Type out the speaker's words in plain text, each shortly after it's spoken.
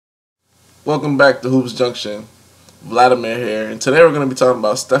Welcome back to Hoops Junction. Vladimir here, and today we're going to be talking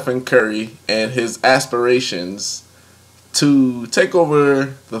about Stephen Curry and his aspirations to take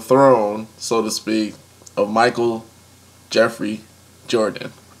over the throne, so to speak, of Michael Jeffrey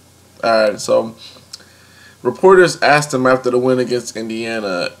Jordan. Alright, so reporters asked him after the win against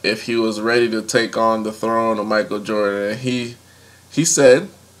Indiana if he was ready to take on the throne of Michael Jordan, and he said,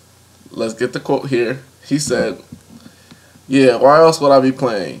 let's get the quote here, he said, "Yeah, why else would I be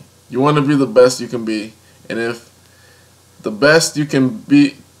playing? You want to be the best you can be, and if the best you can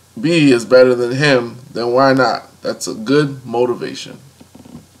be is better than him, then why not? That's a good motivation."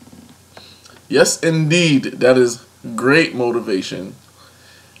 Yes, indeed, that is great motivation.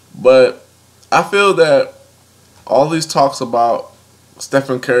 But I feel that all these talks about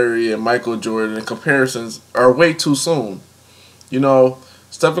Stephen Curry and Michael Jordan and comparisons are way too soon. You know,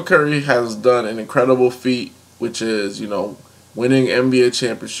 Stephen Curry has done an incredible feat, which is, winning NBA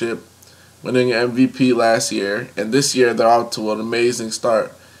championship, winning MVP last year, and this year they're out to an amazing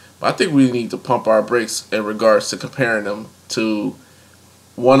start. But I think we need to pump our brakes in regards to comparing them to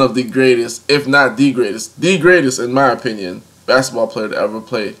one of the greatest, if not the greatest in my opinion, basketball player to ever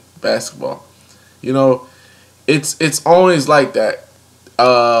play basketball. It's always like that.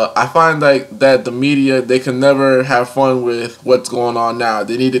 I find like that the media, they can never have fun with what's going on now.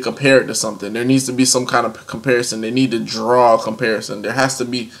 They need to compare it to something. There needs to be some kind of comparison. They need to draw a comparison. There has to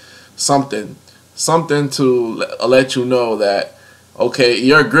be something to let you know that, okay,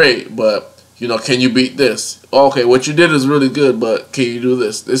 you're great, but can you beat this? Okay, what you did is really good, but can you do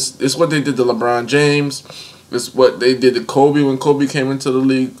this? This is what they did to LeBron James. This is what they did to Kobe when Kobe came into the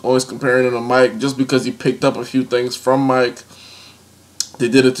league, always comparing him to Mike just because he picked up a few things from Mike. They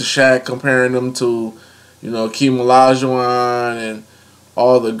did it to Shaq, comparing him to, Hakeem Olajuwon and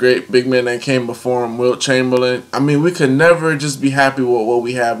all the great big men that came before him, Wilt Chamberlain. I mean, we could never just be happy with what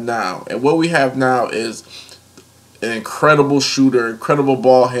we have now. And what we have now is an incredible shooter, incredible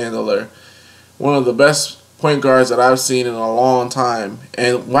ball handler, one of the best point guards that I've seen in a long time.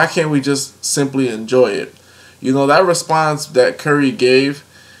 And why can't we just simply enjoy it? That response that Curry gave,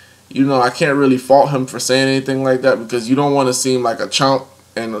 I can't really fault him for saying anything like that because you don't want to seem like a chump.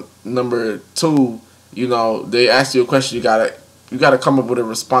 And number two, they ask you a question, you gotta come up with a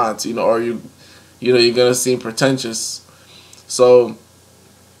response, or you're gonna seem pretentious. So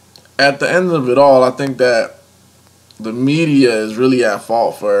at the end of it all, I think that the media is really at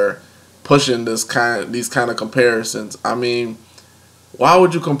fault for pushing these kind of comparisons. I mean, why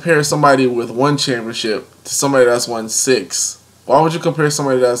would you compare somebody with one championship to somebody that's won 6? Why would you compare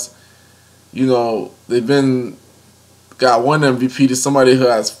somebody that's they've got one MVP to somebody who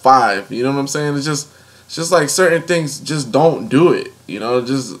has 5? You know what I'm saying? It's just like certain things, just don't do it.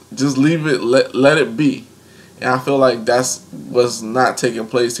 Just leave it, let it be. And I feel like that's what's not taking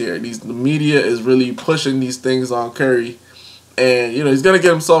place here. The media is really pushing these things on Curry, and he's gonna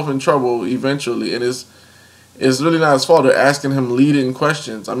get himself in trouble eventually. And it's really not his fault. They're asking him leading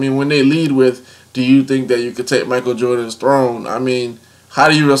questions. I mean, when they lead with, "Do you think that you could take Michael Jordan's throne?" I mean, how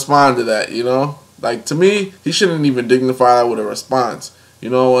do you respond to that? Like, to me, he shouldn't even dignify that with a response,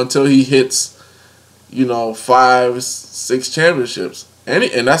 until he hits, 5, 6 championships.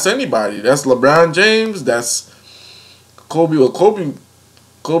 And that's anybody. That's LeBron James. That's Kobe. Well,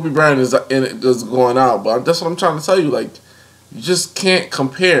 Kobe Bryant is going out. But that's what I'm trying to tell you. Like, you just can't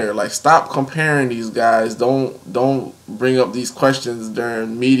compare. Like, stop comparing these guys. Don't bring up these questions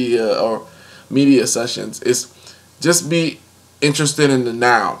during media sessions. It's just be interested in the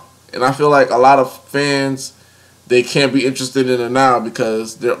now. And I feel like a lot of fans, they can't be interested in it now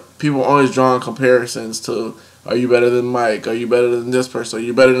because people are always drawing comparisons to, are you better than Mike? Are you better than this person? Are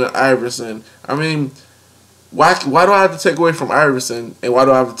you better than Iverson? I mean, why do I have to take away from Iverson, and why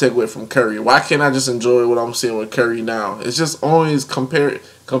do I have to take away from Curry? Why can't I just enjoy what I'm seeing with Curry now? It's just always comparing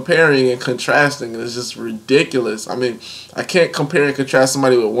and contrasting, and it's just ridiculous. I mean, I can't compare and contrast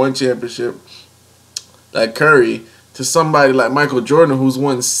somebody with one championship like Curry to somebody like Michael Jordan, who's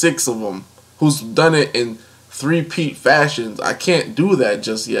won 6 of them, who's done it in three-peat fashions. I can't do that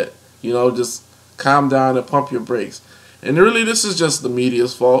just yet. Just calm down and pump your brakes. And really, this is just the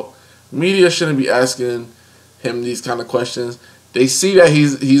media's fault. Media shouldn't be asking him these kind of questions. They see that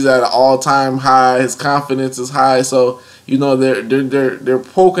he's at an all-time high. His confidence is high, so they're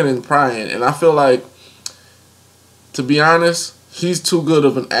poking and prying. And I feel like, to be honest, he's too good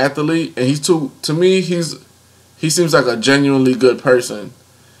of an athlete, and he seems like a genuinely good person.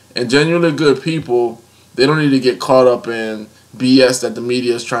 And genuinely good people, they don't need to get caught up in BS that the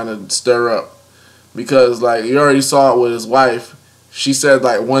media is trying to stir up. Because, like, you already saw it with his wife. She said,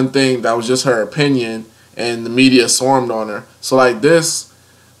 like, one thing that was just her opinion, and the media swarmed on her. So, like, this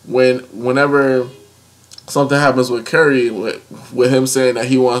whenever something happens with Curry, with him saying that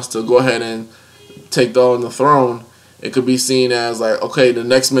he wants to go ahead and take on the throne, it could be seen as like, okay, the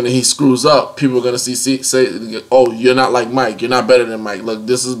next minute he screws up, people are gonna say, oh, you're not like Mike, you're not better than Mike. Look,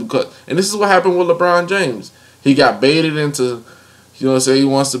 this is because, and this is what happened with LeBron James. He got baited into, say he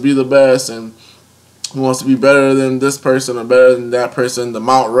wants to be the best and he wants to be better than this person or better than that person, the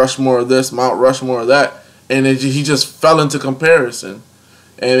Mount Rushmore of this, Mount Rushmore of that, and he just fell into comparison.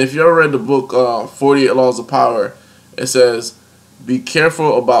 And if you ever read the book 48 Laws of Power, it says, be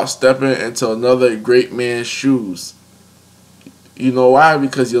careful about stepping into another great man's shoes. You know why?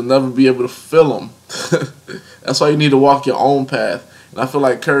 Because you'll never be able to fill them. That's why you need to walk your own path. And I feel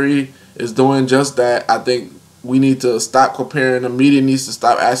like Curry is doing just that. I think we need to stop comparing. The media needs to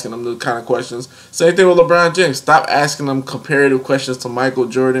stop asking them the kind of questions. Same thing with LeBron James. Stop asking them comparative questions to Michael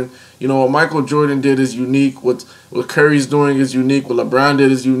Jordan. You know, what Michael Jordan did is unique. What Curry's doing is unique. What LeBron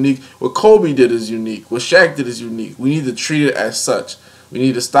did is unique. What Kobe did is unique. What Shaq did is unique. We need to treat it as such. We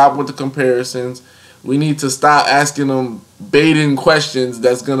need to stop with the comparisons. We need to stop asking them baiting questions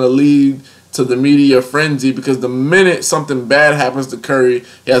that's going to lead to the media frenzy, because the minute something bad happens to Curry,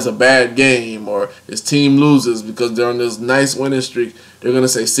 he has a bad game or his team loses because they're on this nice winning streak, they're going to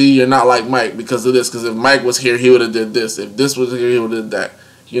say, see, you're not like Mike because of this, because if Mike was here, he would have did this. If this was here, he would have did that.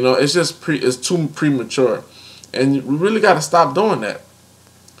 You know, it's just it's too premature. And we really got to stop doing that.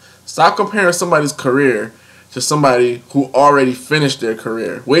 Stop comparing somebody's career to somebody who already finished their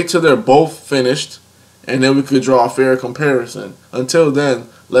career. Wait till they're both finished, and then we could draw a fair comparison. Until then,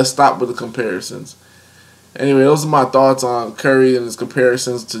 let's stop with the comparisons. Anyway, those are my thoughts on Curry and his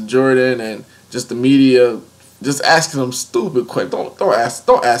comparisons to Jordan, and just the media just asking them stupid questions.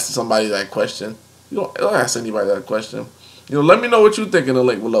 Don't ask somebody that question. Don't ask anybody that question. Let me know what you think in the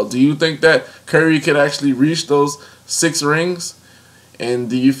link below. Do you think that Curry could actually reach those 6 rings? And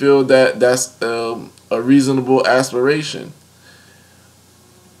do you feel that that's a reasonable aspiration?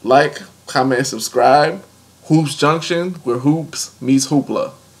 Like, comment, subscribe. Hoops Junction, where hoops meets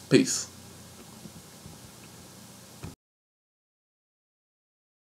hoopla. Peace.